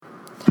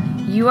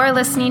You are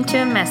listening to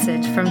a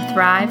message from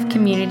Thrive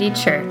Community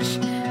Church,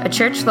 a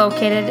church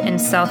located in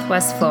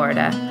Southwest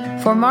Florida.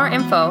 For more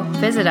info,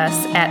 visit us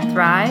at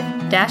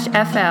thrive-fl.org.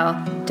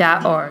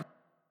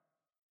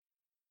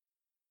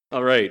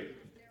 All right,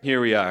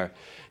 here we are.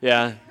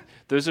 Yeah,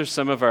 those are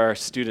some of our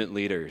student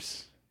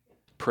leaders.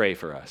 Pray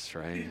for us,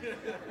 right?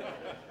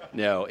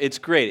 No, it's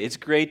great. It's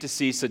great to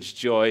see such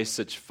joy,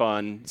 such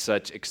fun,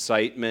 such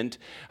excitement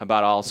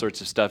about all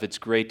sorts of stuff. It's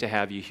great to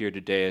have you here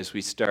today as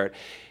we start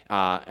in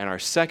our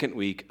second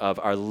week of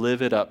our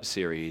Live It Up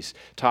series,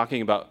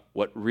 talking about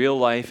what real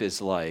life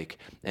is like.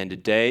 And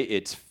today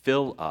it's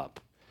fill up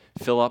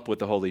with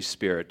the Holy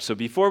Spirit. So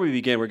before we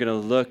begin, we're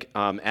going to look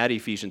at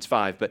Ephesians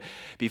 5. But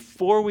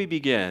before we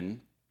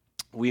begin,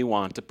 we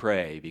want to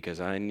pray because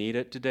I need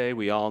it today.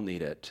 We all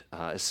need it,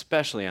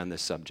 especially on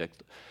this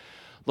subject.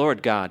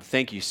 Lord God,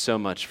 thank you so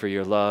much for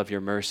your love,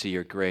 your mercy,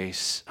 your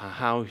grace.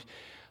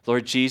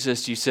 Lord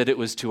Jesus, you said it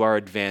was to our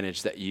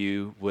advantage that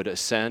you would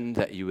ascend,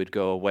 that you would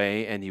go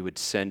away, and you would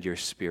send your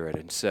Spirit.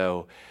 And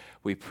so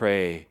we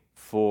pray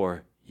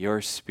for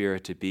your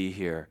Spirit to be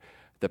here.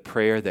 The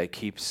prayer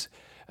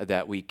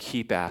that we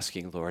keep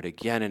asking, Lord,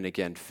 again and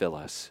again, fill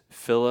us.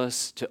 Fill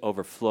us to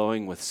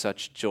overflowing with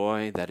such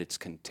joy that it's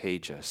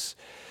contagious.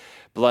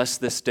 Bless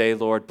this day,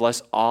 Lord.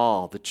 Bless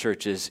all the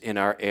churches in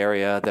our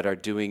area that are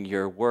doing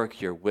your work,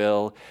 your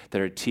will,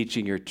 that are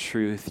teaching your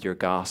truth, your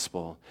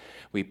gospel.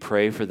 We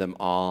pray for them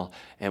all,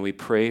 and we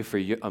pray for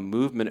a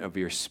movement of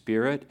your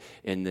Spirit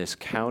in this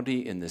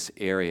county, in this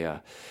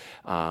area,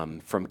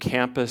 from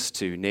campus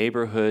to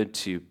neighborhood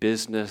to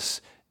business,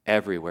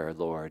 everywhere,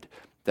 Lord,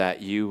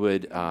 that you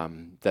would,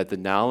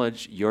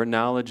 that your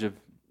knowledge of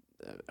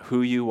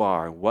who you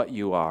are, and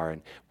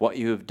what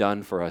you have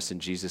done for us in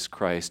Jesus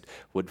Christ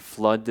would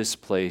flood this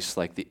place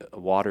like the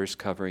waters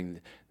covering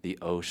the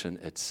ocean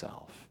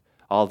itself.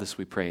 All this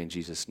we pray in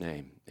Jesus'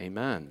 name.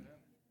 Amen.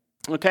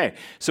 Okay,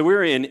 so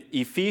we're in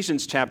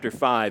Ephesians chapter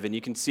 5, and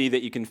you can see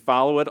that you can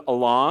follow it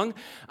along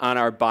on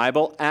our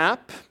Bible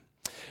app.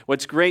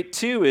 What's great,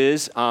 too,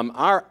 is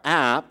our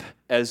app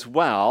as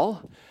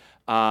well.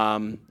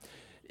 You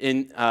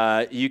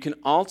can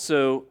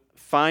also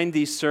find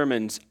these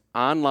sermons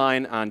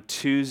online on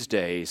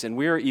Tuesdays, and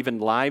we are even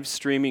live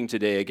streaming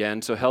today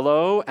again. So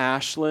hello,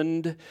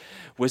 Ashland,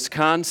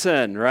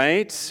 Wisconsin,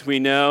 right? We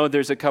know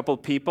there's a couple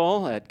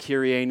people at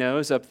Kyrie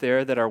Knows up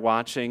there that are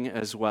watching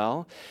as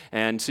well.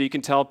 And so you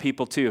can tell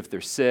people, too, if they're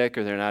sick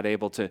or they're not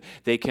able to,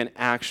 they can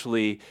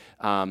actually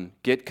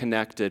get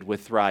connected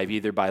with Thrive,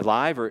 either by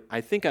live or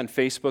I think on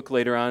Facebook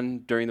later on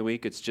during the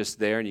week. It's just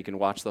there, and you can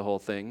watch the whole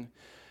thing.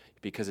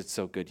 Because it's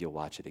so good, you'll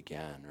watch it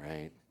again,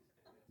 right?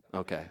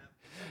 Okay.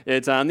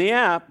 It's on the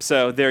app,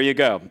 so there you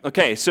go.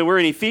 Okay, so we're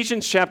in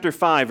Ephesians chapter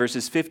 5,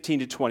 verses 15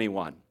 to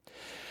 21.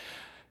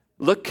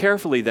 Look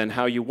carefully then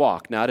how you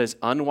walk, not as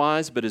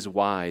unwise, but as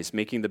wise,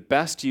 making the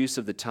best use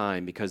of the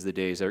time, because the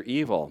days are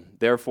evil.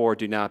 Therefore,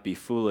 do not be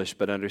foolish,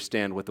 but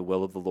understand what the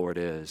will of the Lord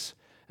is.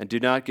 And do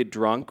not get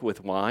drunk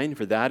with wine,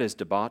 for that is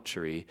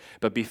debauchery,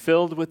 but be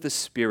filled with the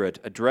Spirit,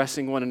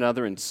 addressing one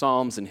another in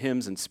psalms and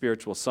hymns and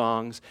spiritual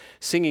songs,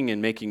 singing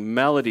and making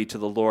melody to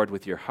the Lord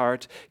with your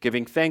heart,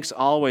 giving thanks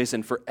always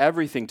and for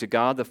everything to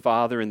God the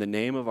Father in the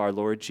name of our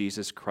Lord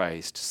Jesus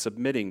Christ,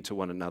 submitting to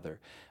one another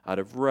out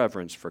of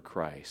reverence for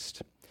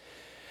Christ.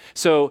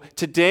 So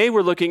today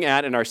we're looking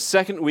at, in our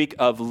second week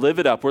of Live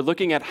It Up, we're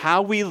looking at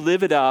how we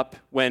live it up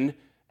when,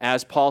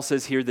 as Paul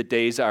says here, the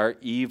days are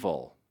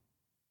evil.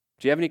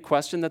 Do you have any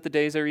question that the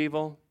days are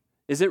evil?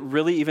 Is it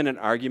really even an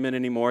argument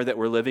anymore that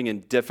we're living in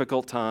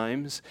difficult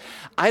times?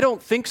 I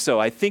don't think so.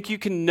 I think you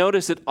can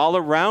notice it all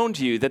around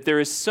you, that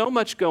there is so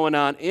much going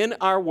on in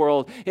our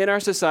world, in our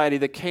society,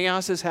 the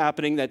chaos is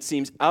happening that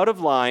seems out of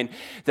line,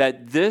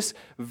 that this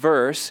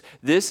verse,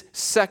 this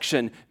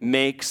section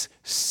makes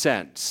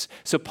sense.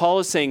 So Paul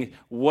is saying,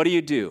 what do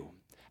you do?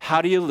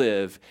 How do you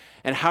live?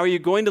 And how are you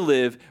going to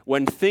live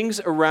when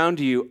things around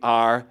you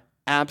are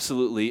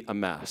absolutely a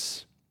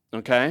mess?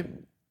 Okay?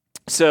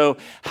 So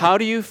how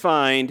do you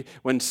find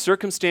when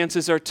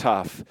circumstances are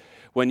tough,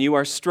 when you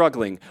are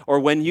struggling,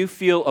 or when you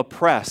feel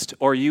oppressed,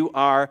 or you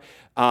are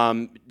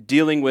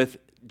dealing with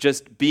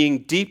just being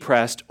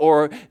depressed,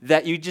 or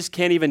that you just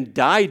can't even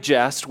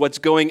digest what's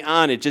going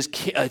on?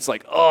 It's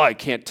like, oh, I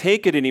can't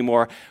take it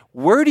anymore.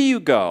 Where do you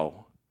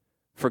go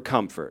for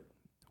comfort?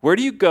 Where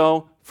do you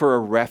go for a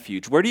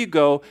refuge? Where do you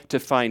go to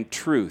find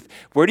truth?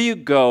 Where do you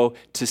go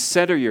to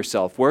center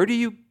yourself? Where do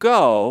you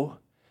go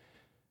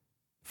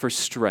for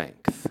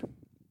strength?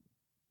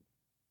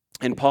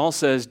 And Paul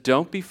says,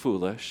 don't be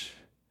foolish,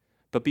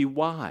 but be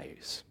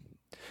wise.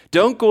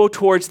 Don't go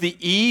towards the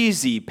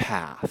easy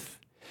path,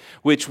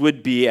 which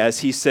would be, as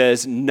he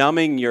says,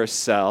 numbing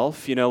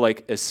yourself,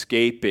 like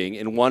escaping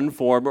in one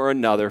form or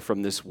another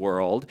from this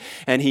world.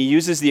 And he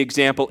uses the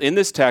example in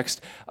this text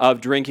of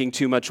drinking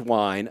too much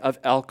wine, of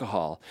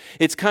alcohol.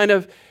 It's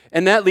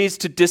and that leads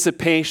to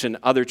dissipation,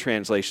 other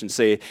translations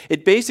say.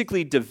 It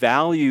basically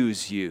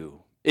devalues you.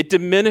 It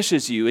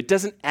diminishes you. It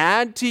doesn't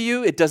add to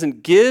you. It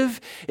doesn't give.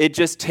 It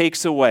just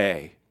takes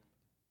away.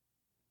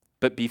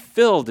 But be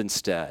filled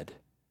instead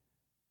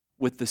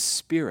with the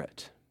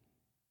Spirit.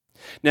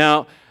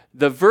 Now,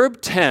 the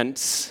verb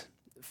tense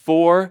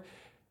for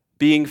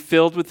being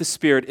filled with the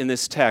Spirit in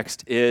this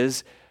text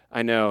is,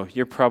 I know,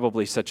 you're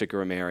probably such a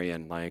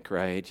grammarian,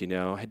 right?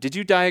 Did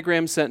you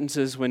diagram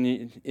sentences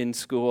in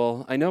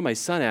school? I know my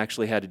son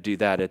actually had to do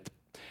that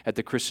at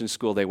the Christian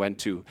school they went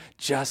to,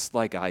 just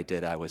like I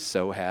did. I was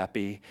so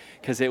happy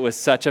because it was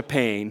such a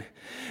pain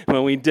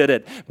when we did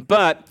it.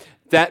 But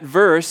that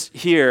verse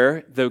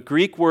here, the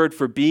Greek word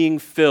for being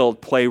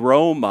filled,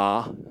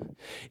 pleroma,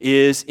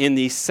 is in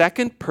the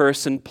second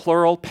person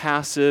plural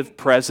passive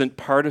present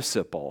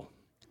participle.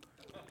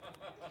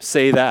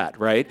 Say that,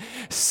 right?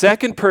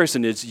 Second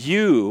person is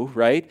you,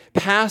 right?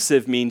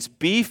 Passive means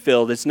be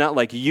filled. It's not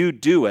like you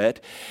do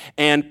it.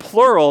 And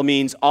plural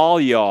means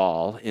all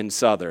y'all in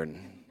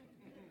Southern.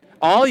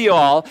 All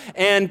y'all,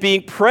 and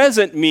being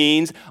present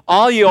means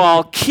all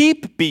y'all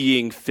keep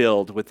being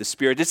filled with the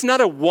Spirit. It's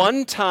not a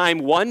one-time,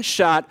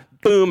 one-shot,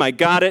 boom, I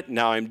got it,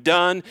 now I'm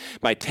done,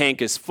 my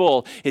tank is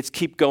full. It's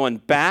keep going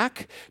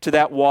back to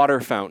that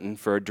water fountain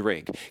for a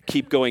drink.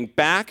 Keep going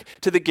back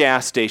to the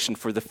gas station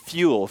for the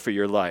fuel for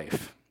your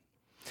life.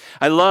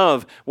 I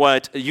love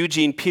what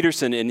Eugene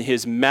Peterson in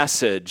his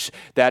Message,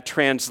 that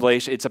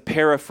translation, it's a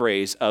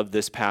paraphrase of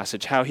this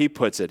passage, how he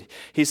puts it.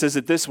 He says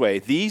it this way: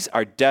 these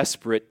are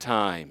desperate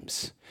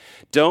times.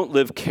 Don't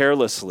live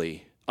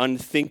carelessly,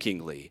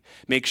 unthinkingly.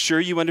 Make sure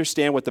you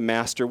understand what the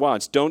Master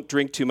wants. Don't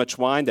drink too much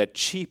wine, that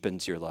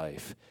cheapens your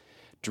life.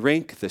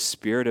 Drink the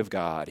Spirit of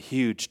God,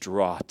 huge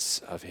draughts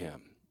of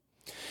Him.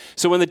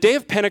 So when the day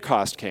of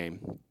Pentecost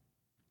came,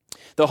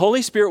 the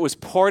Holy Spirit was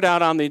poured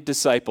out on the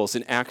disciples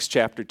in Acts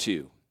chapter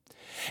 2.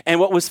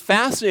 And what was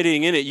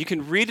fascinating in it, you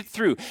can read it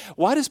through.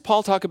 Why does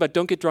Paul talk about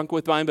don't get drunk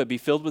with wine, but be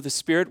filled with the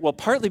Spirit? Well,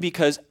 partly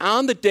because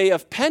on the day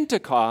of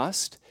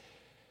Pentecost,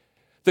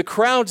 the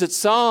crowds that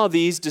saw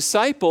these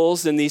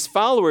disciples and these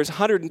followers,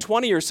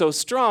 120 or so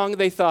strong,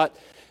 they thought,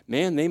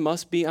 man, they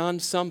must be on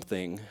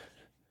something.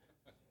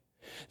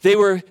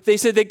 They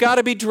said they got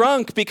to be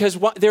drunk because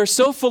they're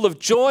so full of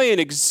joy and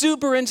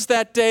exuberance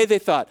that day. They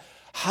thought,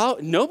 how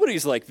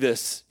nobody's like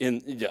this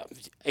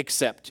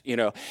except.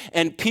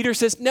 And Peter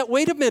says, no,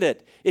 wait a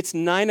minute. It's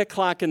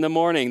 9:00 in the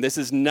morning. This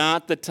is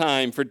not the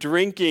time for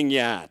drinking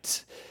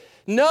yet.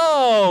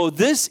 No,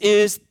 this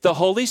is the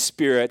Holy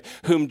Spirit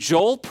whom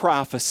Joel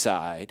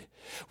prophesied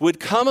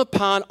would come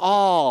upon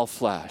all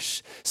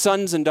flesh.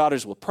 Sons and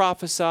daughters will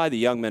prophesy. The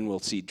young men will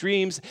see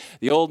dreams.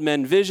 The old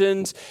men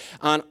visions.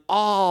 On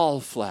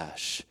all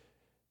flesh.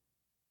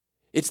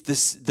 It's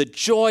the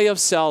joy of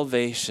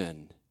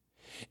salvation.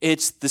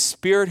 It's the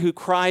Spirit who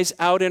cries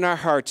out in our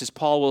hearts, as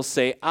Paul will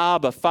say,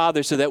 Abba,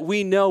 Father, so that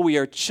we know we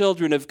are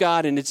children of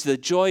God, and it's the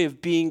joy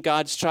of being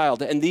God's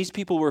child. And these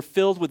people were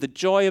filled with the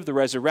joy of the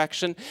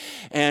resurrection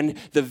and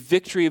the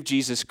victory of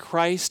Jesus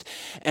Christ,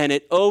 and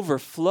it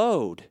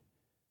overflowed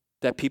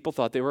that people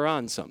thought they were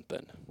on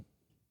something.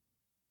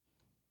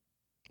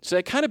 So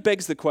it kind of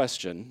begs the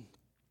question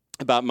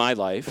about my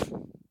life,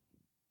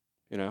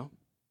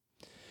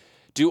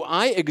 Do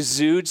I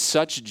exude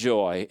such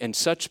joy and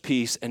such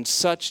peace and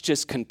such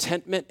just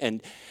contentment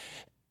and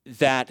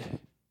that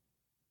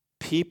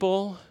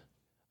people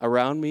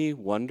around me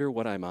wonder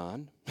what I'm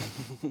on?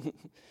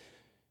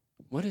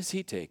 What is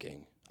he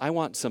taking? I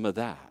want some of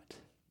that.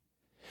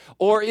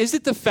 Or is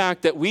it the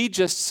fact that we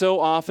just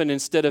so often,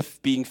 instead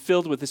of being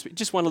filled with this,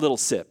 just want a little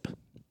sip,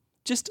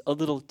 just a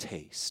little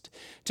taste,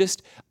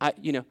 just,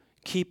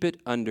 keep it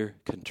under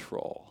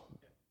control?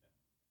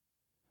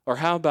 Or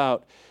how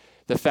about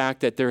the fact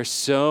that there are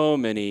so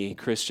many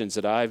Christians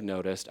that I've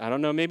noticed, I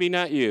don't know, maybe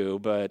not you,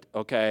 but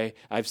okay,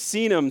 I've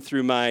seen them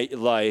through my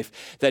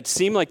life that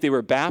seem like they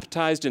were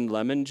baptized in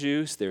lemon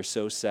juice. They're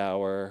so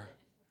sour.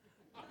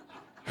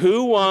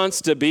 Who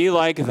wants to be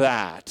like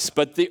that?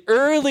 But the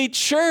early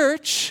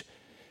church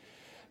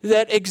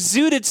that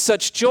exuded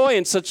such joy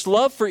and such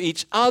love for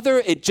each other,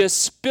 it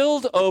just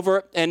spilled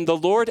over, and the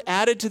Lord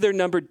added to their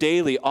number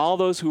daily all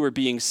those who were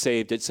being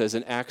saved, it says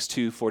in Acts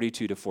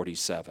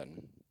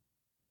 2:42-47.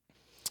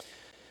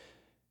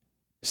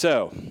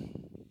 So,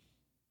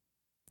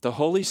 the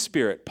Holy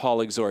Spirit, Paul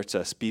exhorts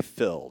us, be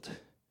filled.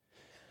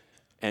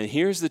 And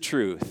here's the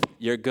truth.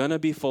 You're going to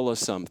be full of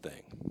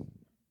something.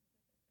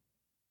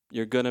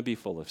 You're going to be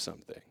full of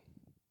something.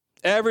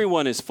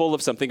 Everyone is full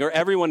of something, or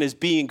everyone is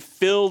being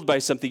filled by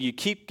something. You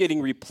keep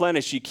getting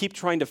replenished. You keep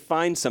trying to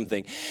find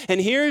something. And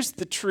here's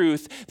the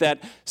truth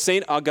that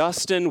St.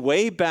 Augustine,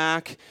 way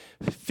back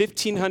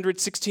 1,500,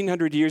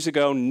 1,600 years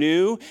ago,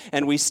 knew,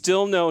 and we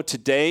still know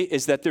today,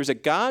 is that there's a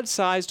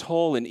God-sized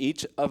hole in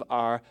each of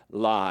our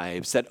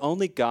lives that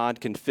only God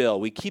can fill.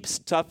 We keep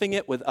stuffing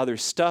it with other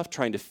stuff,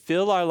 trying to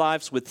fill our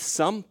lives with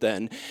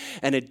something,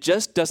 and it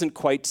just doesn't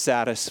quite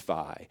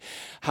satisfy.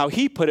 How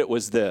he put it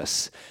was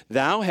this: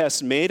 Thou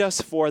hast made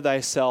us for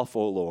thyself,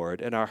 O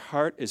Lord, and our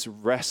heart is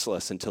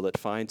restless until it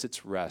finds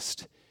its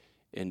rest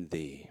in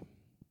thee.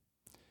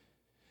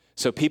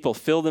 So people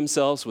fill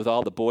themselves with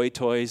all the boy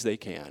toys they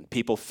can.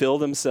 People fill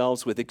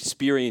themselves with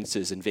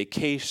experiences and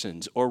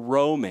vacations or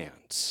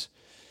romance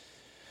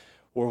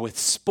or with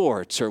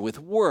sports or with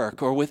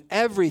work or with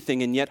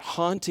everything, and yet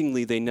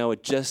hauntingly they know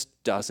it just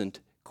doesn't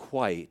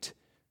quite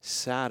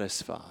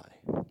satisfy.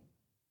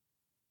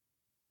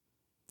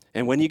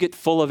 And when you get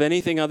full of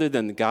anything other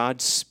than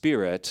God's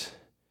Spirit,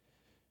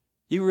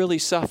 you really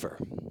suffer.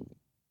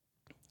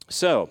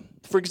 So,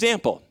 for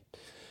example,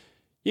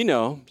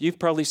 you've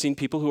probably seen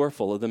people who are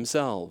full of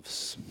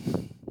themselves.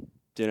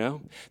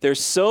 They're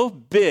so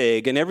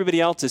big and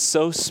everybody else is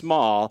so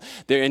small.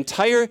 Their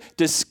entire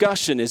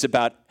discussion is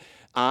about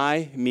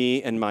I,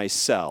 me, and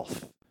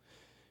myself.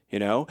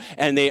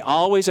 And they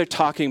always are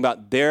talking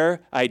about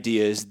their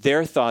ideas,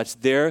 their thoughts,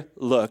 their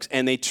looks,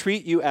 and they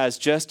treat you as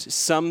just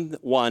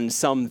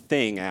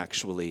something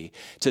actually,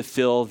 to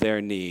fill their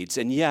needs.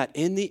 And yet,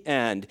 in the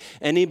end,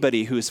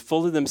 anybody who is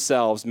full of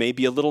themselves,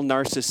 maybe a little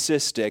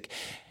narcissistic,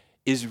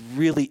 is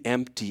really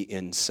empty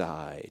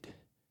inside.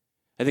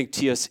 I think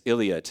T.S.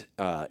 Eliot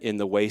in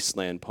the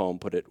Wasteland poem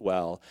put it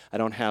well. I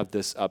don't have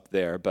this up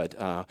there, but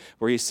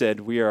where he said,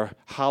 we are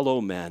hollow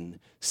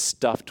men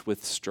stuffed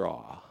with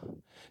straw,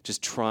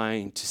 just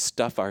trying to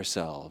stuff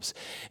ourselves.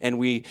 And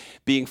we,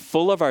 being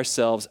full of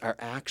ourselves, are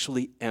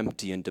actually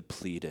empty and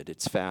depleted.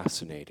 It's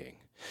fascinating.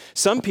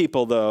 Some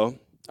people, though,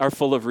 are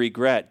full of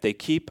regret. They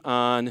keep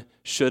on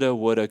shoulda,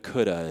 woulda,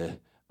 coulda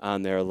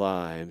on their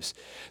lives.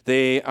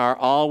 They are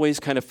always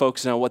kind of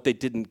focusing on what they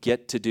didn't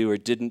get to do or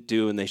didn't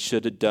do, and they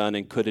should have done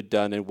and could have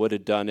done and would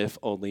have done if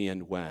only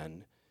and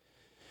when.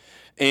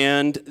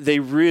 And they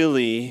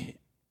really,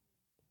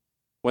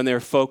 when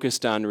they're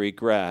focused on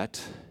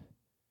regret,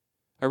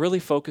 are really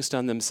focused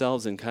on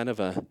themselves in kind of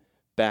a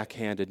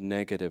backhanded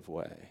negative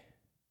way.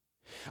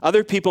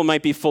 Other people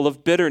might be full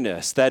of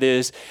bitterness. That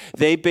is,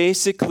 they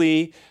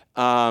basically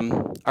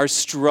are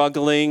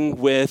struggling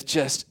with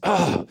just,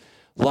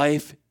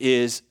 life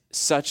is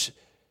such,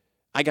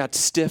 I got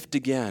stiffed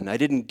again. I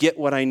didn't get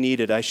what I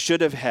needed. I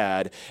should have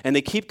had. And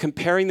they keep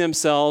comparing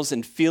themselves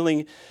and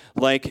feeling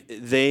like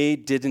they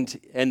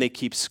didn't, and they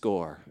keep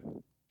score.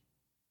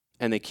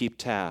 And they keep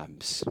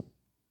tabs.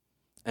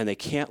 And they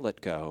can't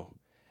let go.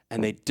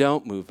 And they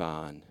don't move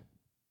on.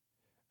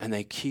 And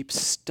they keep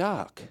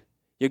stuck.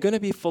 You're going to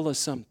be full of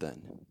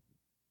something.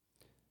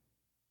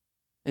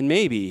 And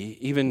maybe,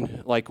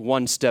 even like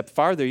one step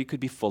farther, you could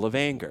be full of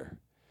anger.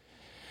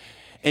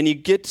 And you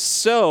get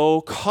so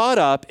caught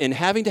up in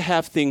having to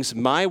have things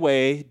my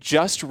way,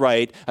 just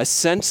right, a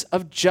sense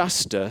of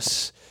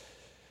justice,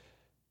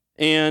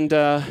 and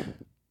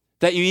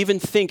that you even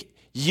think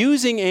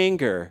using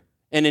anger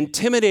and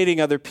intimidating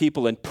other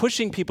people and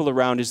pushing people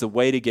around is the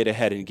way to get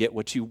ahead and get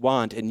what you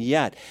want. And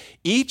yet,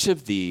 each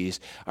of these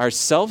are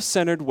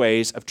self-centered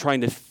ways of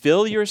trying to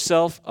fill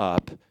yourself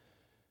up,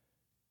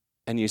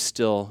 and you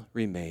still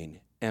remain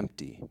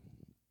empty.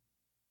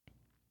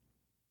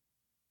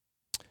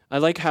 I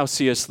like how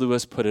C.S.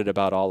 Lewis put it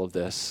about all of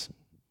this.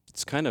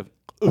 It's kind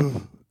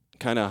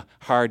of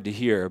hard to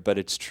hear, but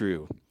it's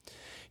true.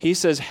 He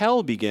says,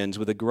 hell begins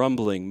with a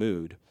grumbling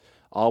mood,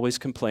 always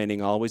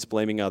complaining, always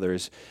blaming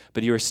others,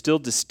 but you are still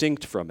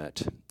distinct from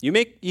it. You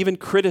may even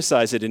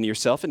criticize it in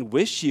yourself and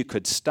wish you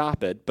could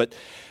stop it, but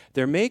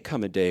there may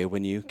come a day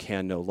when you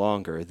can no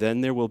longer.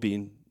 Then there will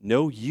be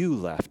no you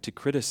left to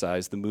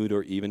criticize the mood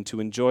or even to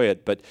enjoy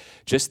it, but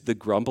just the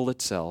grumble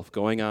itself,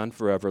 going on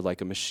forever like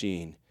a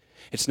machine.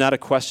 It's not a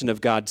question of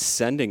God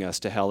sending us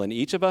to hell. In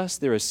each of us,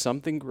 there is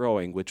something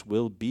growing which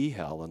will be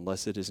hell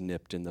unless it is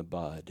nipped in the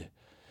bud.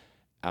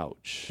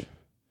 Ouch.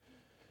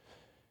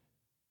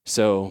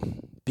 So,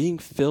 being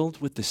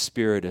filled with the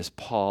Spirit, as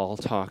Paul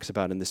talks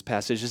about in this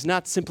passage, is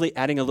not simply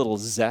adding a little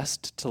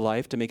zest to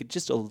life to make it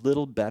just a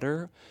little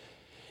better.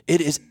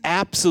 It is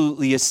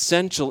absolutely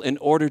essential in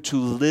order to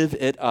live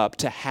it up,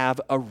 to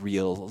have a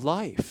real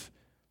life.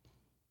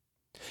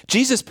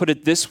 Jesus put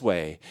it this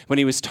way when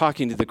he was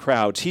talking to the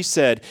crowds. He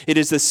said, "It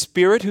is the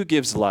Spirit who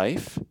gives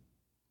life.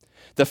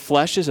 The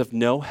flesh is of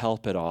no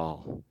help at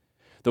all.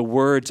 The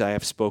words I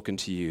have spoken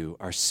to you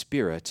are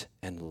spirit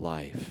and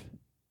life."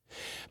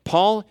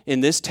 Paul,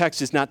 in this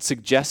text, is not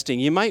suggesting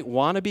you might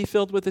want to be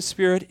filled with the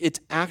Spirit. It's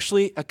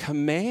actually a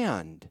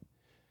command.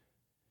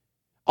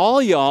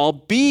 All y'all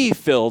be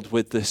filled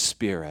with the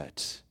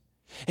Spirit.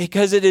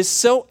 Because it is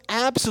so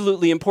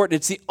absolutely important.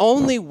 It's the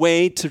only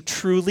way to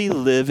truly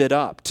live it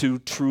up, to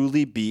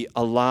truly be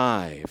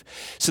alive.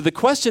 So the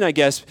question, I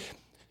guess,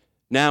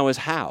 now is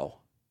how?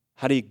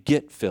 How do you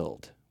get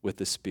filled with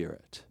the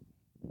Spirit?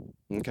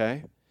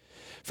 Okay?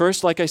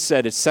 First, like I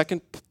said, it's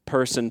second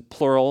person,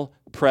 plural,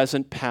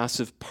 present,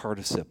 passive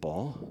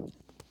participle,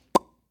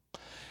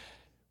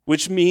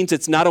 which means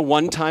it's not a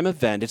one-time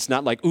event. It's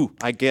not like, ooh,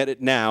 I get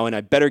it now, and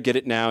I better get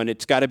it now, and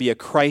it's got to be a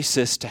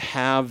crisis to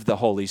have the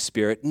Holy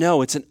Spirit.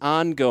 No, it's an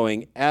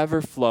ongoing,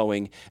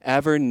 ever-flowing,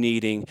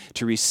 ever-needing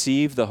to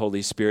receive the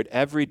Holy Spirit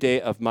every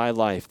day of my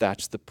life.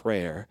 That's the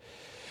prayer.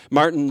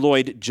 Martin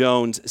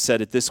Lloyd-Jones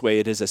said it this way: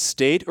 it is a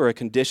state or a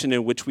condition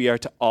in which we are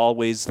to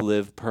always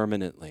live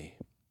permanently.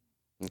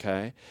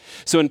 Okay?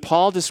 So when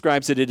Paul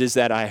describes it, it is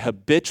that I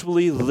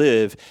habitually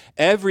live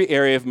every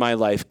area of my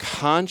life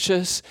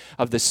conscious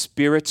of the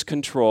Spirit's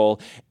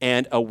control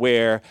and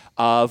aware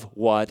of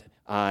what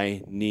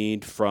I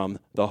need from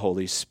the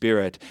Holy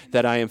Spirit,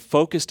 that I am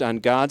focused on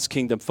God's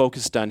kingdom,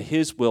 focused on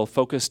His will,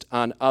 focused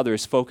on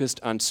others, focused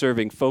on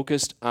serving,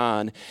 focused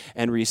on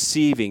and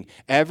receiving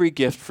every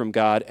gift from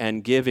God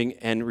and giving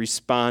and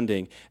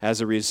responding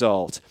as a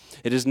result.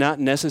 It is not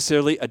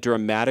necessarily a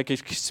dramatic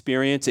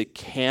experience. It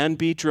can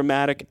be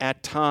dramatic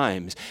at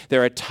times.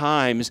 There are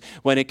times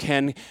when it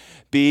can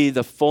be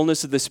the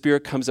fullness of the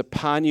Spirit comes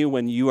upon you,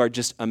 when you are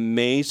just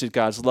amazed at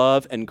God's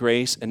love and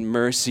grace and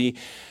mercy.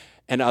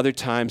 And other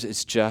times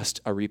it's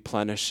just a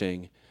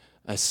replenishing,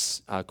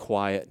 a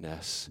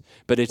quietness.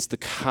 But it's the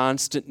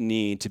constant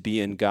need to be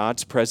in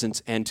God's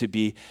presence and to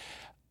be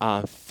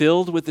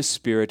filled with the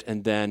Spirit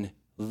and then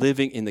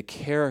living in the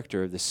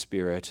character of the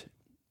Spirit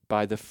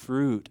by the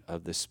fruit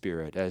of the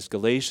Spirit. As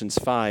Galatians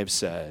 5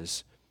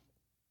 says,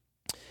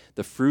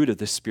 the fruit of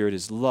the Spirit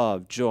is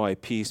love, joy,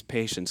 peace,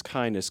 patience,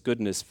 kindness,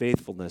 goodness,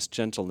 faithfulness,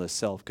 gentleness,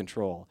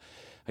 self-control.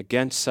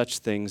 Against such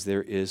things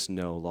there is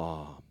no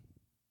law.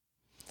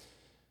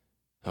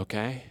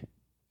 Okay?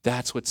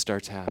 That's what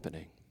starts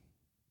happening.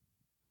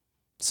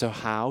 So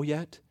how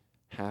yet?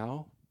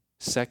 How?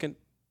 Second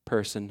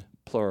person,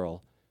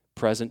 plural,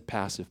 present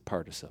passive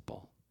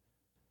participle.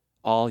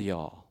 All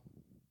y'all.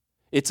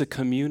 It's a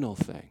communal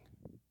thing.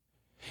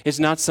 It's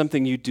not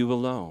something you do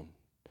alone.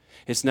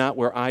 It's not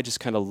where I just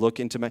kind of look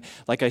into my,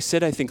 like I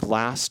said, I think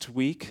last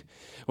week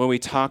when we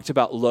talked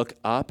about look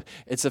up,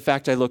 it's the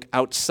fact I look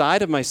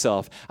outside of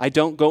myself. I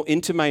don't go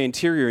into my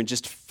interior and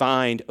just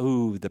find,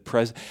 the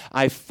present.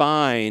 I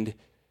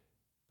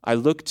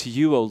look to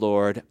you, O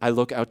Lord. I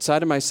look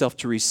outside of myself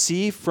to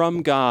receive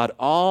from God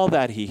all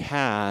that He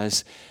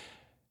has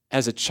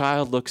as a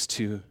child looks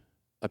to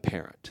a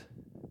parent.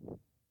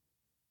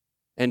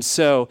 And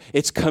so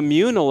it's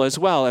communal as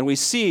well. And we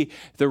see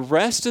the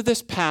rest of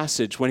this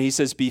passage when he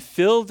says, be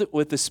filled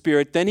with the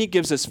Spirit, then he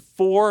gives us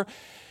 4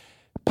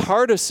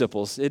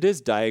 participles. It is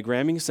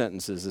diagramming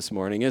sentences this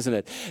morning, isn't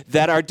it?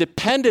 That are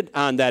dependent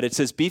on that. It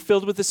says, be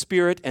filled with the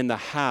Spirit, and the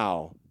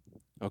how.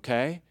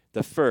 Okay?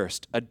 The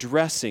first,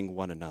 addressing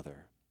one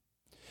another.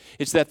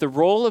 It's that the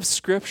role of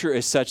Scripture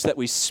is such that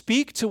we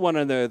speak to one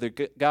another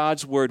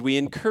God's word. We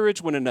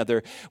encourage one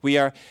another. We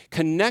are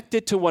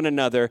connected to one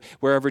another.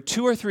 Wherever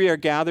 2 or 3 are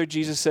gathered,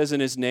 Jesus says in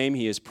His name,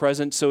 He is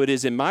present. So it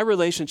is in my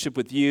relationship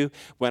with you,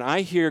 when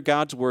I hear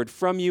God's word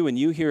from you and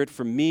you hear it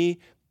from me,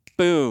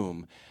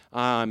 boom,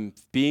 I'm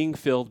being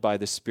filled by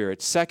the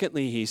Spirit.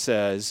 Secondly, he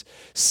says,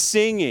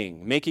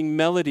 singing, making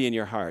melody in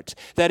your heart.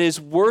 That is,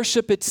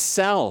 worship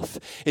itself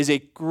is a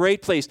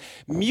great place.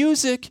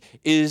 Music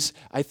is,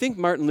 I think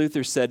Martin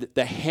Luther said,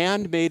 the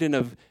handmaiden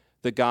of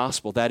the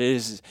gospel. That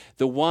is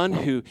the one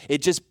who,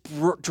 it just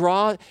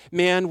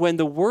man, when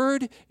the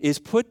word is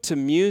put to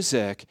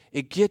music,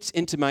 it gets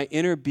into my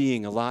inner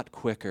being a lot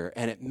quicker,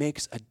 and it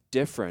makes a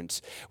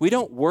difference. We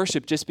don't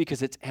worship just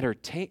because it's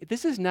entertainment.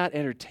 This is not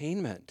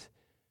entertainment.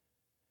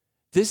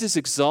 This is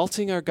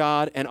exalting our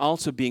God and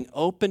also being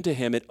open to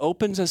Him. It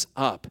opens us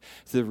up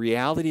to the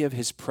reality of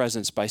His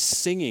presence by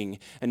singing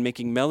and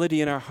making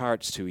melody in our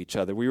hearts to each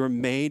other. We were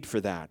made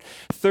for that.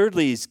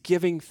 Thirdly is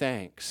giving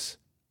thanks.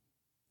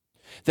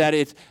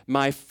 That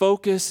my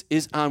focus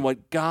is on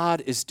what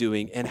God is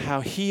doing and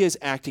how He is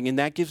acting, and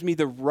that gives me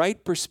the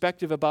right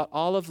perspective about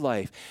all of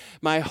life.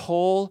 My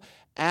whole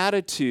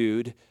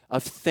attitude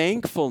of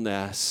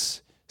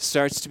thankfulness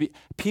starts to be,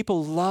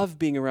 people love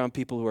being around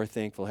people who are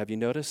thankful. Have you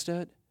noticed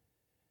it?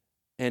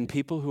 And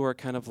people who are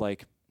kind of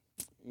like,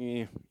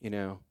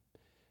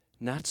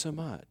 not so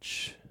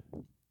much.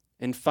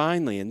 And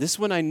finally, and this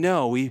one I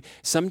know, we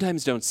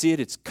sometimes don't see it,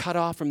 it's cut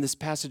off from this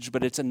passage,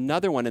 but it's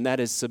another one, and that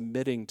is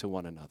submitting to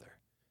one another.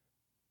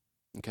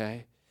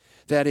 Okay?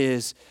 That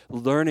is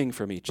learning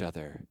from each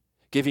other,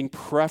 giving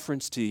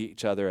preference to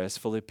each other, as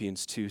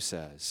Philippians 2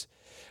 says.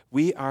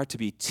 We are to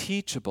be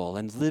teachable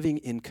and living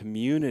in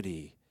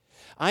community.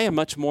 I am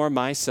much more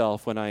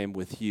myself when I am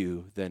with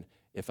you than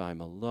if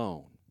I'm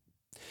alone.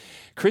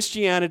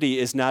 Christianity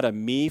is not a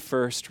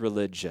me-first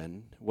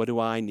religion. What do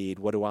I need?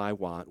 What do I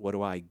want? What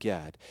do I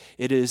get?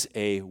 It is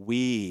a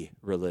we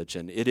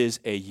religion. It is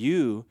a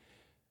you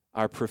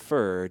are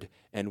preferred,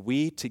 and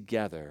we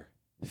together,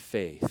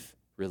 faith,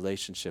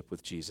 relationship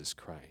with Jesus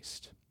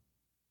Christ.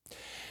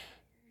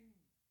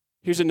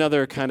 Here's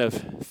another kind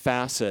of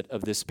facet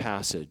of this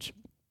passage.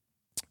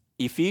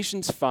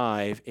 Ephesians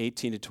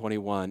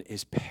 5:18-21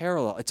 is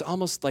parallel. It's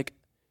almost like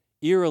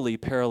eerily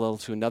parallel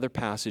to another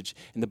passage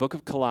in the book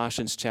of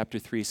Colossians chapter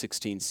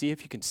 3:16. See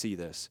if you can see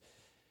this.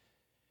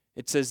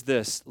 It says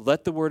this,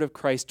 let the word of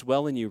Christ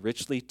dwell in you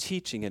richly,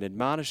 teaching and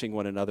admonishing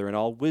one another in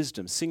all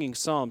wisdom, singing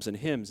psalms and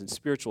hymns and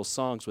spiritual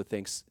songs with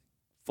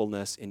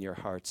thankfulness in your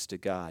hearts to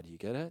God. You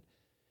get it?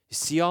 You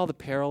see all the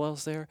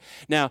parallels there?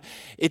 Now,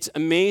 it's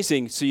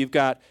amazing. So you've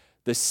got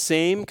the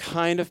same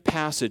kind of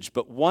passage,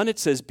 but one it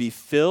says, be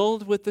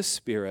filled with the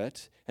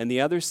Spirit, and the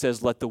other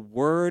says, let the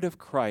word of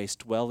Christ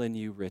dwell in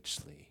you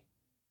richly.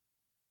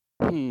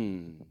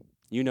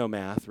 You know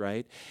math,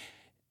 right?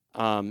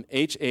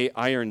 H.A.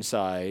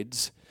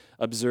 Ironsides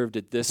observed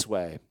it this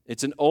way.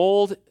 It's an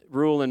old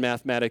rule in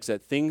mathematics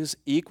that things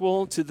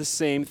equal to the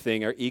same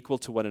thing are equal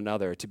to one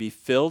another. To be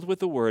filled with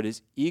the Word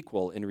is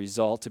equal in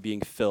result to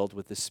being filled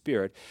with the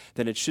Spirit.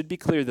 Then it should be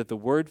clear that the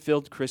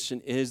Word-filled Christian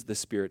is the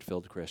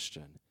Spirit-filled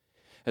Christian.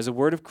 As the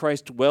Word of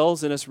Christ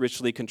dwells in us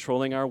richly,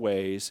 controlling our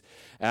ways,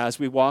 as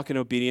we walk in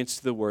obedience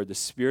to the Word, the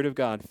Spirit of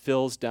God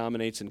fills,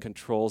 dominates, and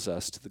controls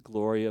us to the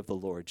glory of the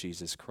Lord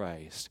Jesus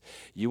Christ.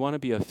 You want to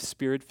be a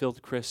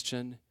Spirit-filled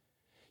Christian?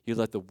 You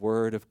let the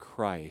Word of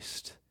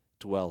Christ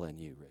dwell in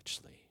you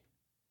richly.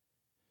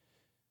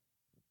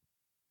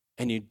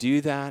 And you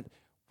do that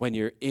when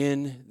you're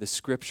in the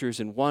Scriptures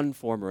in one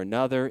form or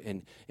another,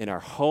 in our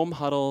home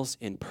huddles,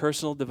 in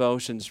personal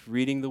devotions,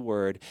 reading the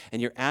Word,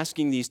 and you're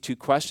asking these two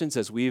questions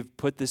as we've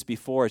put this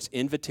before. It's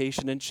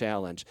invitation and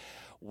challenge.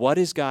 What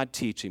is God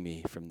teaching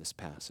me from this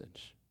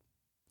passage?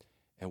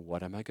 And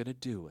what am I going to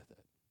do with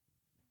it?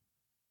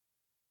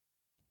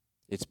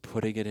 It's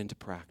putting it into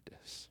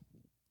practice.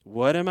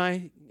 What am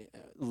I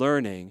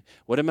learning?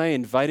 What am I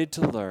invited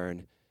to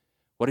learn?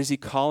 What is he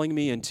calling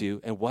me into?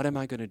 And what am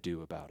I going to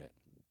do about it?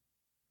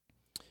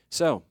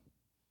 So,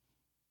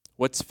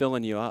 what's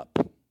filling you up?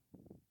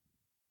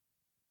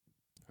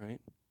 Right?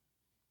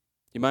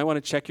 You might want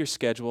to check your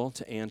schedule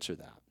to answer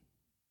that.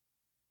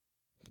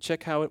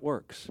 Check how it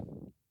works.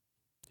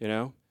 You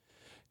know?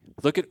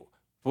 Look at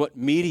what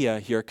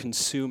media you're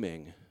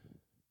consuming.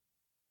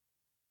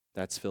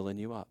 That's filling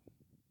you up.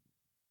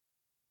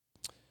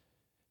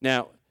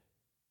 Now,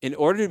 in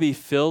order to be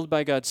filled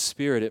by God's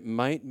Spirit, it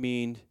might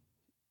mean,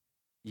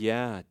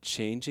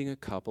 changing a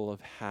couple of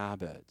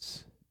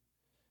habits,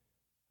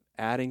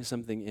 adding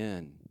something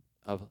in,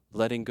 of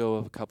letting go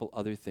of a couple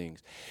other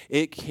things.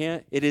 It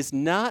is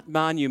not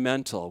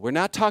monumental. We're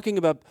not talking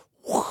about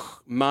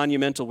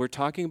monumental. We're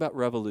talking about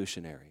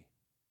revolutionary.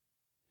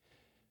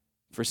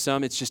 For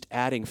some, it's just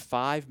adding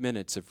 5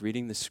 minutes of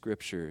reading the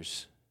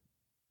Scriptures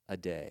a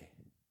day,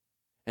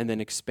 and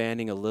then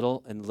expanding a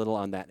little and little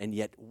on that. And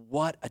yet,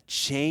 what a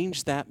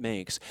change that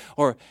makes.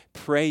 Or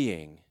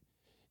praying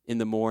in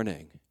the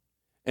morning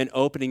and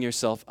opening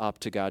yourself up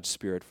to God's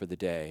Spirit for the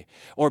day.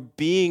 Or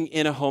being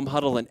in a home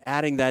huddle and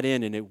adding that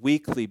in a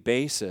weekly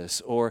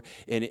basis. Or,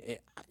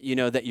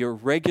 that you're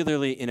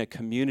regularly in a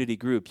community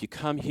group. You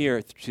come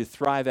here to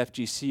Thrive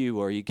FGCU,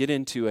 or you get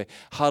into a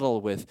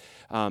huddle with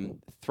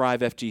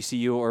Thrive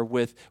FGCU, or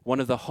with one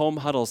of the home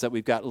huddles that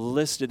we've got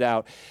listed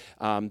out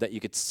that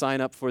you could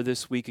sign up for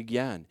this week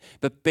again.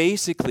 But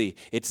basically,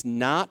 it's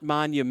not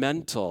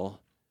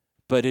monumental,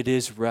 but it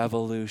is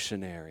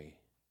revolutionary.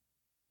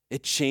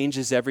 It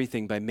changes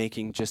everything by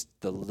making just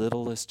the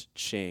littlest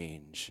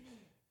change.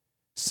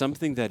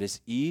 Something that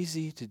is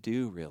easy to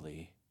do,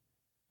 really.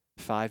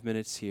 5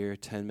 minutes here,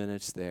 10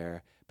 minutes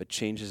there, but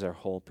changes our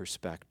whole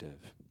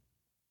perspective.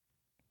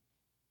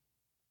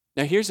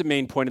 Now, here's the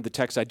main point of the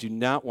text I do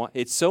not want.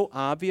 It's so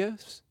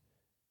obvious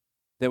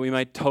that we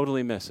might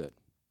totally miss it,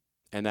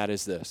 and that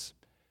is this.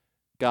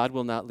 God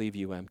will not leave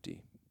you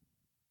empty.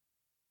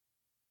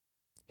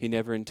 He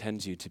never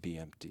intends you to be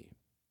empty.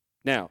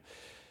 Now,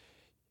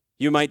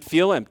 you might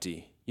feel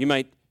empty. You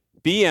might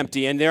be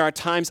empty, and there are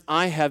times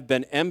I have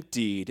been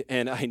emptied,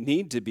 and I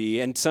need to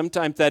be, and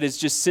sometimes that is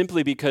just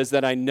simply because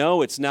that I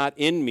know it's not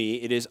in me.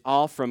 It is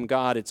all from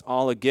God. It's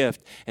all a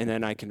gift, and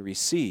then I can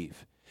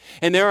receive.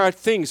 And there are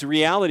things,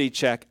 reality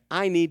check,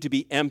 I need to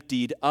be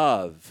emptied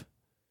of.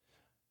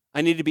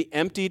 I need to be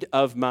emptied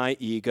of my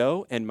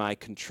ego and my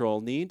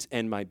control needs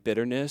and my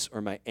bitterness or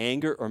my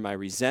anger or my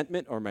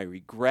resentment or my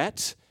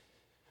regret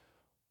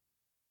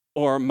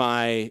or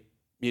my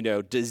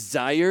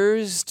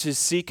desires to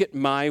seek it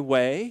my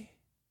way.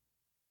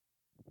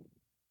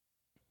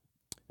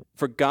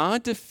 For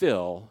God to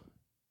fill,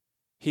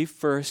 he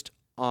first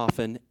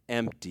often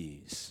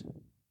empties.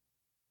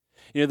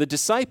 The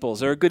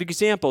disciples are a good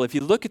example. If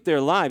you look at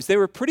their lives, they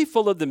were pretty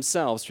full of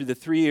themselves through the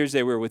 3 years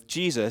they were with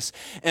Jesus.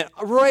 And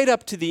right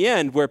up to the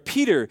end, where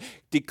Peter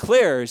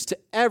declares to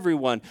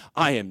everyone,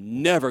 I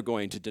am never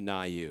going to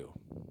deny you.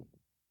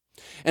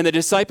 And the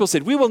disciples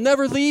said, we will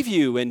never leave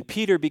you. And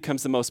Peter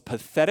becomes the most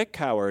pathetic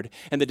coward,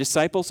 and the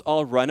disciples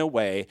all run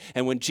away.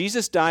 And when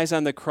Jesus dies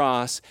on the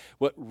cross,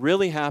 what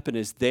really happened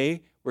is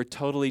they were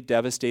totally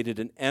devastated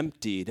and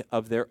emptied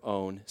of their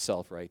own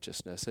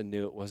self-righteousness and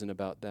knew it wasn't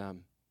about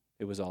them.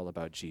 It was all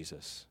about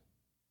Jesus.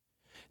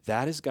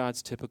 That is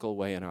God's typical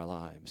way in our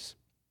lives.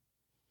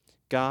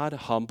 God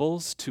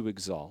humbles to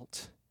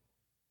exalt.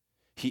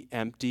 He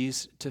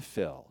empties to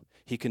fill.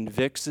 He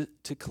convicts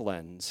to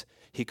cleanse.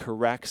 He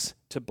corrects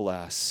to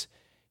bless.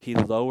 He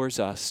lowers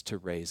us to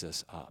raise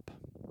us up.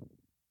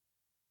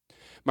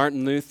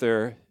 Martin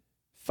Luther,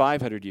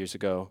 500 years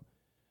ago,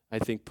 I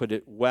think put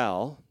it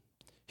well.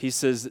 He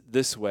says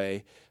this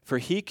way, for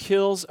he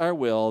kills our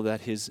will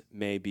that his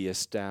may be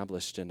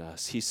established in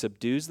us. He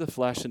subdues the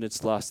flesh and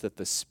its lust that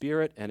the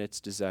spirit and its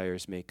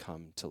desires may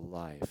come to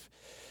life.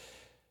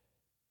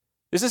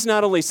 This is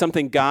not only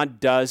something God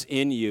does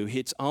in you,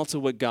 it's also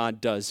what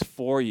God does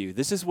for you.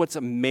 This is what's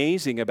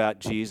amazing about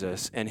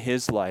Jesus and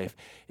his life.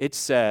 It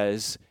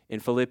says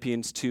in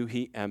Philippians 2,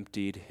 he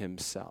emptied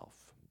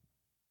himself.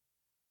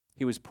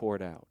 He was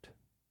poured out.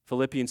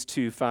 Philippians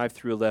 2, 5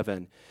 through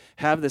 11.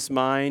 Have this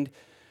mind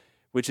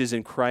which is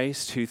in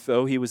Christ, who,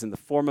 though he was in the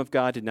form of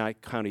God, did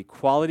not count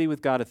equality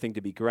with God a thing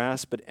to be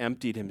grasped, but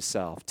emptied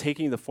himself,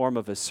 taking the form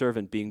of a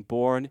servant, being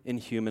born in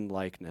human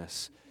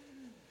likeness.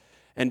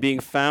 And being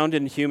found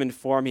in human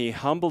form, he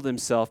humbled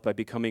himself by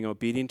becoming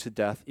obedient to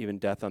death, even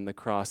death on the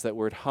cross. That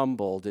word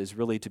humbled is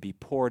really to be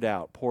poured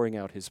out, pouring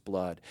out his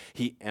blood.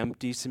 He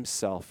empties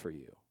himself for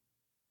you.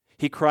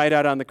 He cried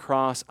out on the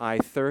cross, I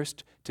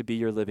thirst to be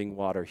your living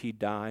water. He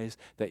dies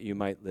that you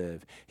might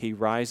live. He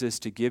rises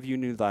to give you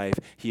new life.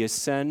 He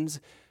ascends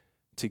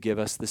to give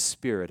us the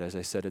Spirit. As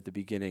I said at the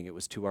beginning, it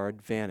was to our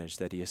advantage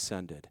that he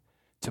ascended,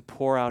 to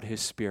pour out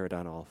his Spirit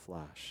on all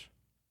flesh.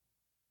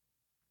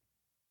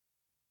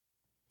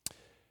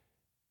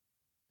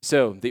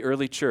 So, the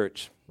early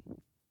church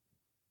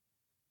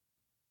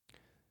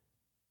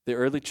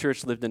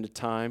lived in a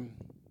time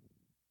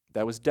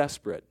that was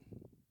desperate.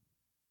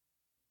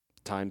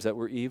 Times that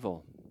were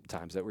evil,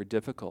 times that were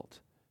difficult.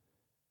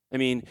 I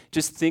mean,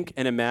 just think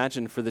and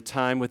imagine for the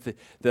time with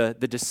the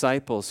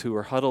disciples who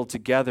were huddled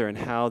together and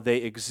how they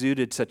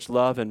exuded such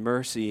love and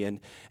mercy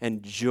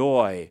and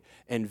joy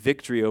and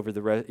victory over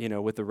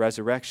with the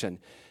resurrection.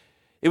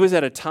 It was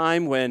at a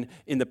time when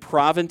in the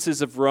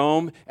provinces of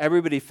Rome,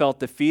 everybody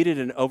felt defeated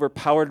and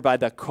overpowered by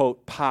the,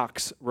 quote,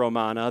 Pax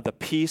Romana, the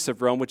peace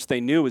of Rome, which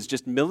they knew was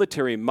just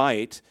military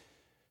might,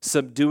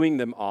 subduing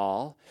them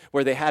all,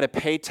 where they had to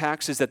pay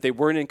taxes that they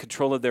weren't in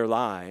control of their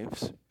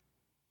lives.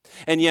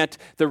 And yet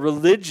the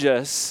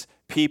religious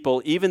people,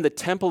 even the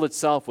temple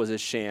itself was a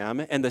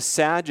sham, and the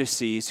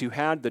Sadducees who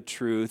had the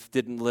truth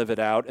didn't live it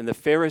out, and the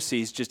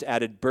Pharisees just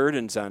added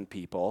burdens on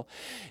people.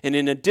 And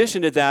in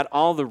addition to that,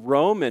 all the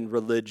Roman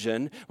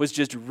religion was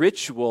just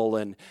ritual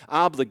and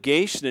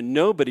obligation, and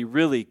nobody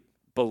really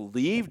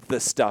believed the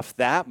stuff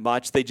that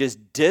much. They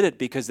just did it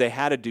because they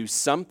had to do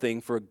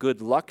something for a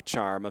good luck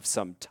charm of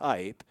some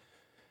type.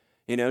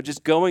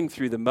 Just going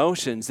through the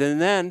motions.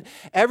 And then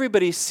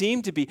everybody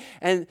seemed to be,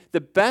 and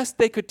the best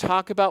they could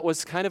talk about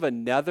was kind of a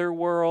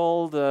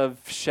netherworld of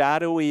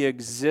shadowy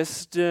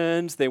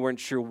existence. They weren't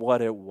sure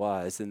what it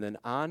was. And then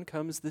on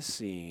comes the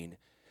scene,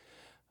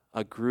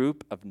 a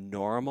group of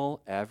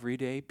normal,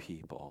 everyday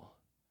people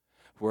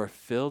who are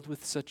filled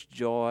with such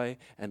joy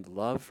and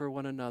love for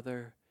one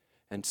another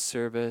and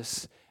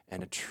service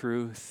and a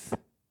truth.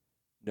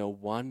 No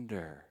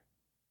wonder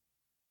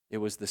it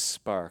was the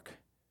spark,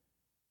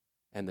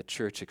 and the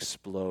church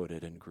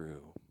exploded and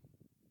grew.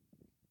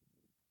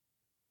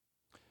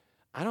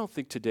 I don't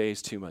think today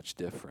is too much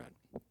different.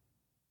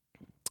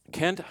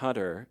 Kent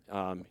Hunter,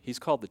 he's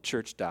called the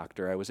church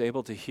doctor. I was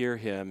able to hear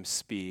him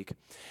speak,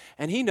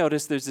 and he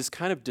noticed there's this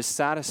kind of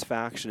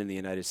dissatisfaction in the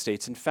United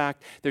States. In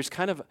fact, there's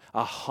kind of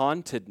a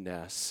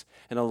hauntedness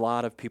in a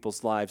lot of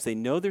people's lives. They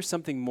know there's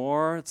something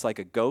more. It's like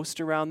a ghost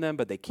around them,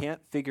 but they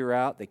can't figure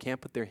out, they can't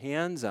put their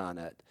hands on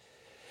it.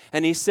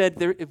 And he said,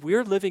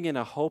 we're living in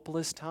a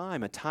hopeless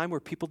time, a time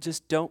where people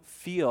just don't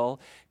feel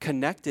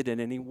connected in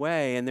any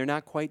way, and they're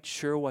not quite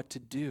sure what to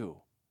do.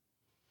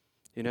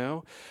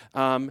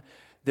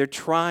 They're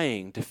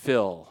trying to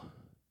fill.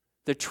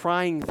 They're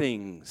trying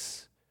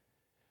things.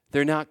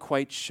 They're not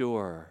quite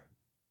sure.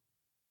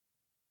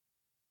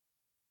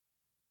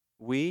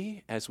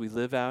 We, as we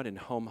live out in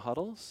home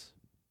huddles,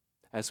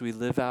 as we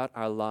live out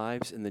our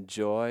lives in the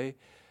joy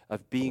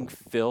of being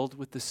filled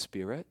with the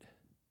Spirit,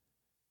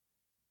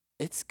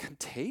 it's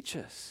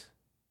contagious.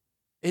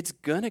 It's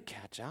going to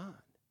catch on.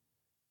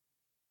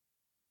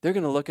 They're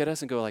going to look at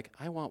us and go like,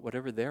 I want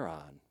whatever they're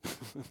on.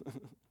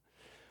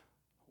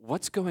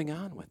 What's going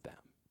on with them?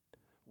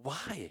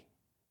 Why?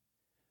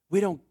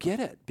 We don't get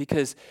it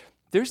because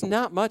there's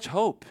not much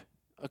hope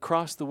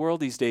across the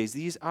world these days.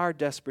 These are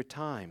desperate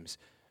times.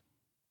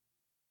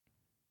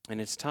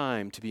 And it's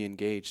time to be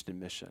engaged in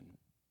mission.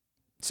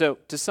 So,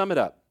 to sum it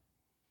up,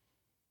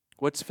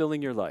 what's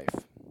filling your life?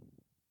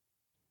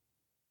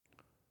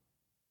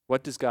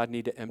 What does God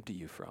need to empty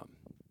you from?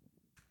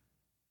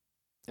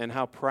 And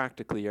how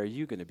practically are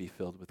you going to be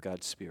filled with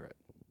God's Spirit?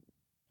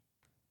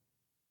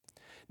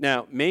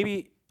 Now,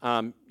 maybe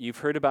you've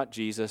heard about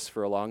Jesus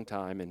for a long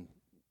time, and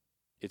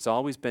it's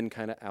always been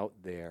kind of out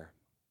there,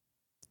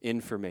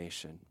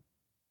 information.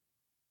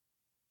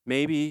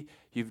 Maybe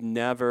you've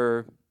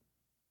never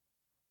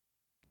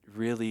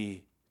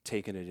really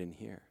taken it in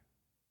here.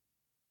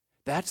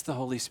 That's the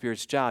Holy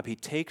Spirit's job. He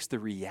takes the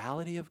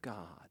reality of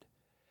God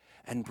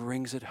and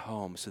brings it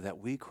home so that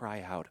we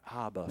cry out,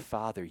 Abba,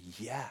 Father,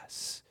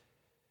 yes.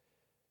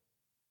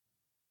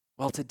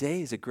 Well,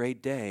 today is a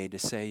great day to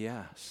say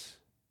yes.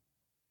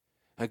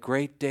 A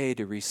great day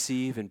to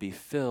receive and be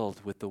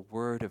filled with the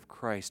word of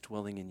Christ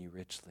dwelling in you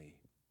richly.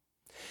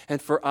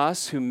 And for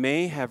us who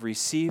may have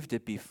received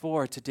it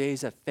before,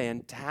 today's a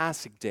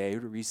fantastic day to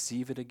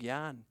receive it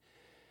again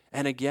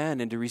and again,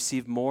 and to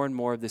receive more and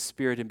more of the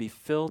Spirit and be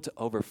filled to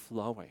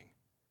overflowing.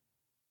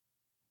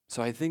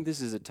 So I think this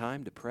is a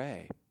time to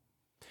pray.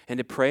 And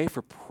to pray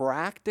for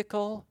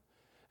practical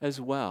as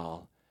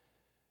well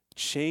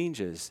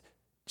changes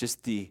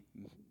just the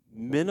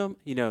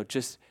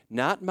just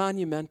not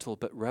monumental,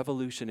 but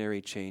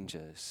revolutionary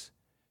changes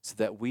so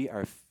that we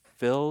are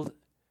filled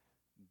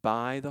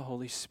by the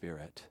Holy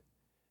Spirit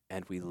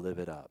and we live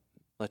it up.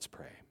 Let's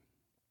pray.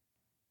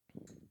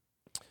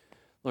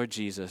 Lord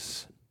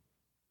Jesus,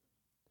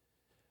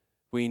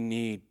 we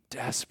need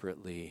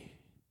desperately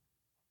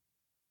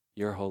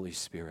your Holy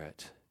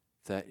Spirit,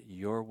 that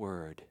your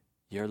word,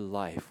 your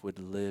life would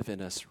live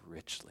in us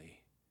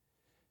richly.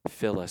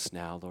 Fill us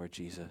now, Lord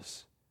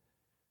Jesus.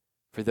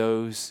 For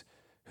those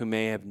who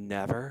may have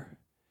never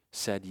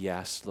said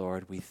yes,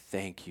 Lord, we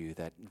thank you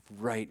that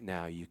right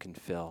now you can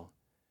fill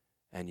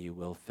and you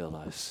will fill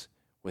us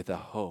with the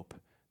hope,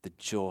 the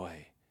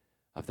joy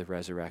of the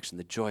resurrection,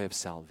 the joy of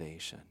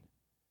salvation.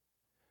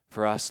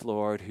 For us,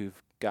 Lord,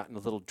 who've gotten a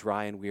little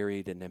dry and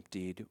wearied and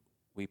emptied,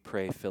 we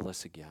pray, fill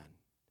us again.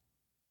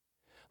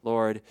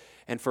 Lord,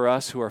 and for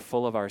us who are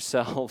full of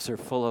ourselves or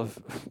full of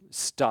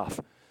stuff,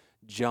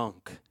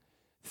 junk,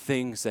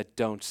 things that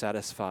don't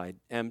satisfy,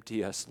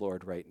 empty us,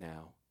 Lord, right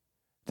now,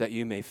 that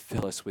you may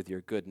fill us with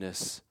your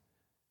goodness,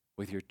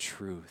 with your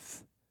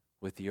truth,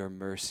 with your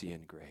mercy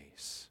and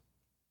grace.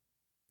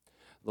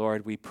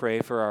 Lord, we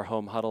pray for our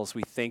home huddles.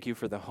 We thank you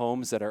for the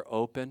homes that are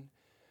open,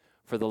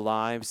 for the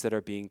lives that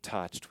are being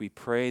touched. We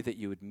pray that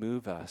you would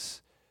move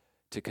us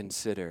to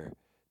consider,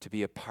 to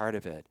be a part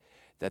of it,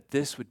 that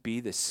this would be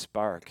the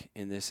spark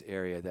in this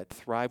area, that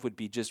Thrive would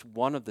be just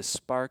one of the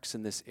sparks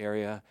in this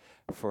area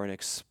for an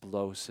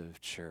explosive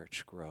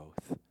church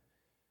growth,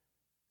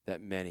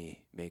 that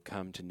many may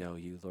come to know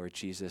you, Lord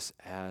Jesus,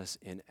 as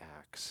in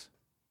Acts.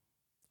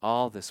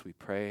 All this we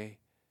pray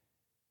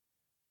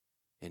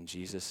in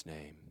Jesus'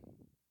 name.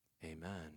 Amen.